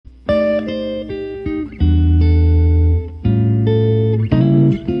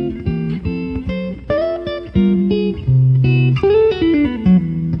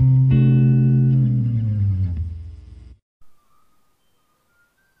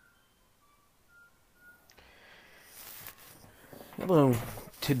Hello,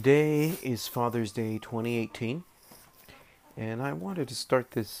 today is Father's Day 2018, and I wanted to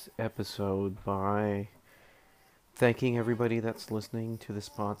start this episode by thanking everybody that's listening to this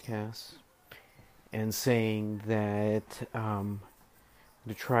podcast and saying that to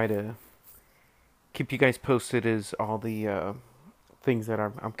try to keep you guys posted as all the things that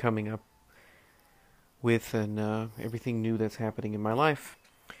I'm coming up with and everything new that's happening in my life.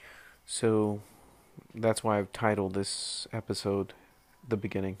 So that's why I've titled this episode The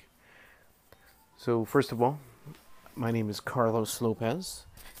Beginning. So, first of all, my name is Carlos Lopez.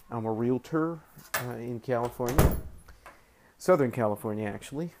 I'm a realtor in California, Southern California,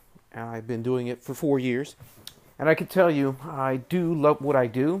 actually. I've been doing it for 4 years. And I can tell you, I do love what I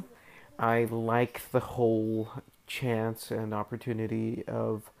do. I like the whole chance and opportunity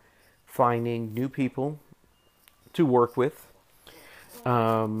of finding new people to work with.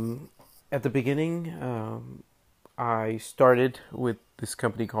 At the beginning, I started with this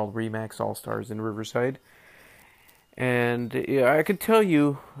company called Remax All Stars in Riverside. And yeah, I could tell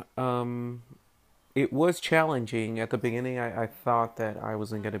you, it was challenging at the beginning. I thought that I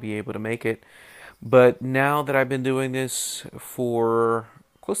wasn't going to be able to make it. But now that I've been doing this for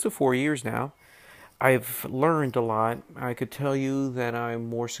close to 4 years now, I've learned a lot. I could tell you that I'm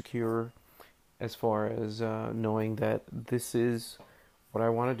more secure as far as knowing that this is what I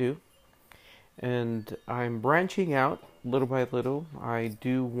want to do. And I'm branching out little by little. I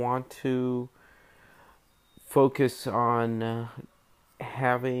do want to focus on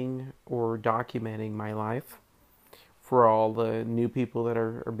having or documenting my life for all the new people that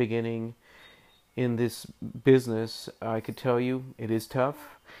are beginning in this business. I could tell you it is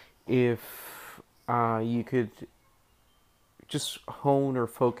tough. If you could just hone or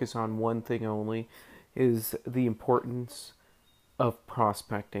focus on one thing only, is the importance of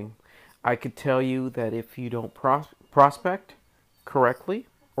prospecting. I could tell you that if you don't prospect correctly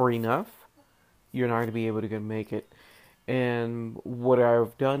or enough, you're not going to be able to make it. And what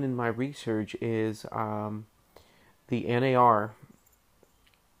I've done in my research is the NAR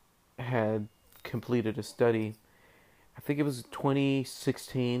had completed a study. I think it was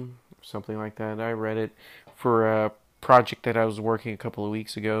 2016 or something like that. I read it for a project that I was working a couple of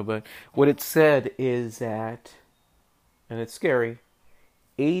weeks ago. But what it said is that, and it's scary,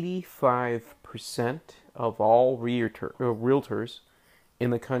 85% of all realtors in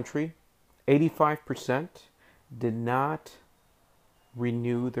the country, 85% did not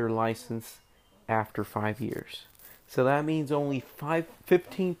renew their license after 5 years. So that means only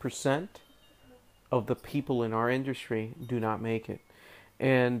 15% of the people in our industry do not make it.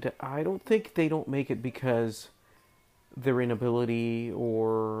 And I don't think they don't make it because their inability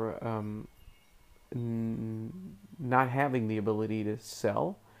or not having the ability to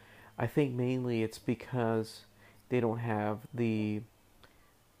sell. I think mainly it's because they don't have the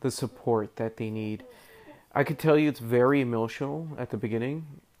support that they need. I could tell you it's very emotional at the beginning.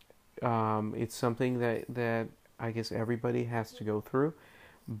 It's something that I guess everybody has to go through.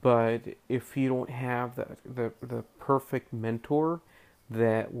 But if you don't have the perfect mentor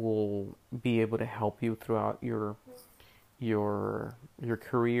that will be able to help you throughout your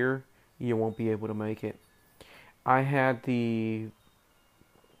career, you won't be able to make it. I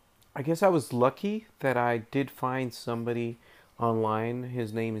guess I was lucky that I did find somebody online.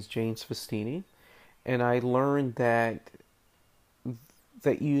 His name is James Festini. And I learned that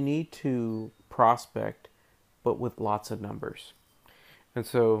you need to prospect, but with lots of numbers. And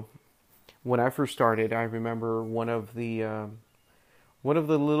so, when I first started, I remember one of the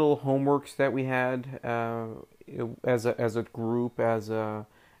little homeworks that we had as a group, as a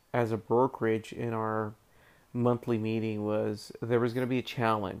brokerage in our monthly meeting, was there was going to be a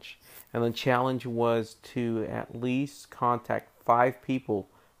challenge, and the challenge was to at least contact 5 people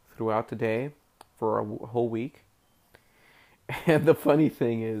throughout the day for a whole week. And the funny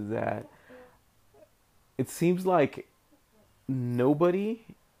thing is that it seems like nobody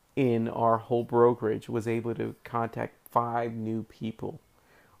in our whole brokerage was able to contact 5 new people,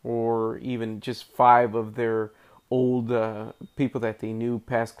 or even just 5 of their old people that they knew,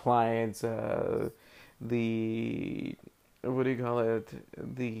 past clients, the what do you call it,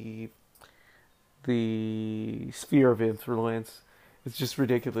 the sphere of influence. It's just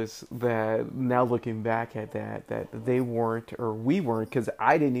ridiculous that now looking back at that they weren't, or we weren't, because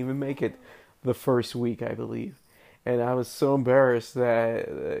I didn't even make it the first week, I believe. And I was so embarrassed that,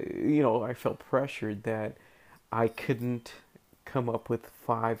 I felt pressured that I couldn't come up with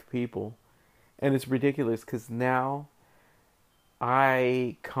 5 people. And it's ridiculous because now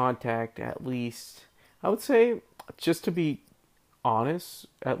I contact at least, I would say, just to be honest,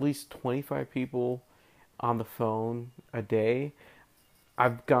 at least 25 people on the phone a day.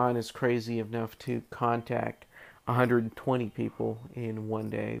 I've gone as crazy enough to contact 120 people in one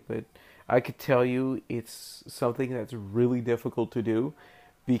day, but I could tell you it's something that's really difficult to do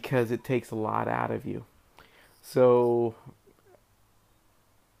because it takes a lot out of you. So,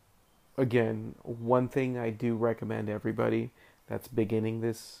 again, one thing I do recommend everybody that's beginning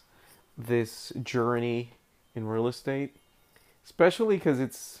this journey in real estate, especially because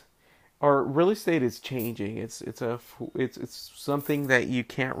it's our real estate is changing. It's something that you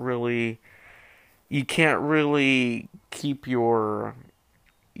can't really keep your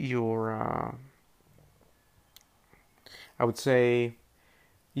I would say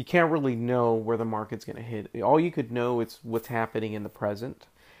you can't really know where the market's going to hit. All you could know is what's happening in the present.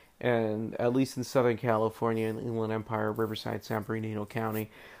 And at least in Southern California, in Inland Empire, Riverside, San Bernardino County,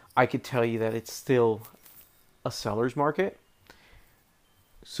 I could tell you that it's still a seller's market.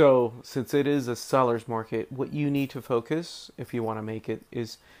 So, since it is a seller's market, what you need to focus, if you want to make it,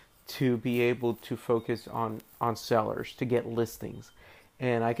 is to be able to focus on sellers, to get listings.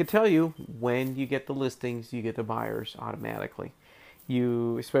 And I could tell you, when you get the listings, you get the buyers automatically.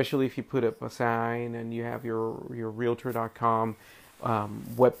 You, especially if you put up a sign and you have your Realtor.com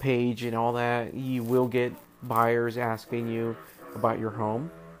web page and all that, you will get buyers asking you about your home.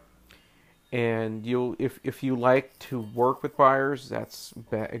 And you'll, if you like to work with buyers, that's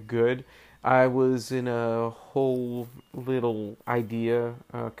good. I was in a whole little idea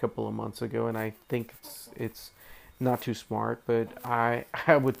a couple of months ago, and I think it's not too smart, but I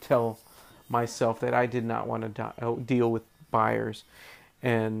would tell myself that I did not want to deal with buyers,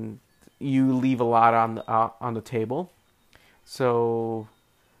 and you leave a lot on the table. So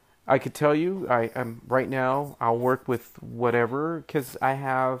I could tell you, I'm right now. I'll work with whatever because I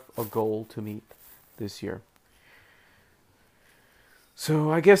have a goal to meet this year.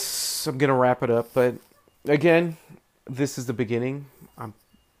 So I guess I'm gonna wrap it up. But again, this is the beginning. I'm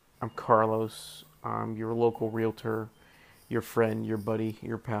Carlos. I'm your local realtor, your friend, your buddy,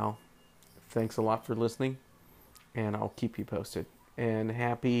 your pal. Thanks a lot for listening, and I'll keep you posted. And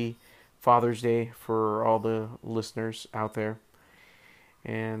happy Father's Day for all the listeners out there.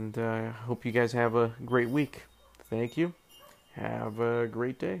 And hope you guys have a great week. Thank you. Have a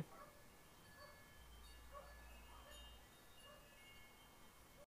great day.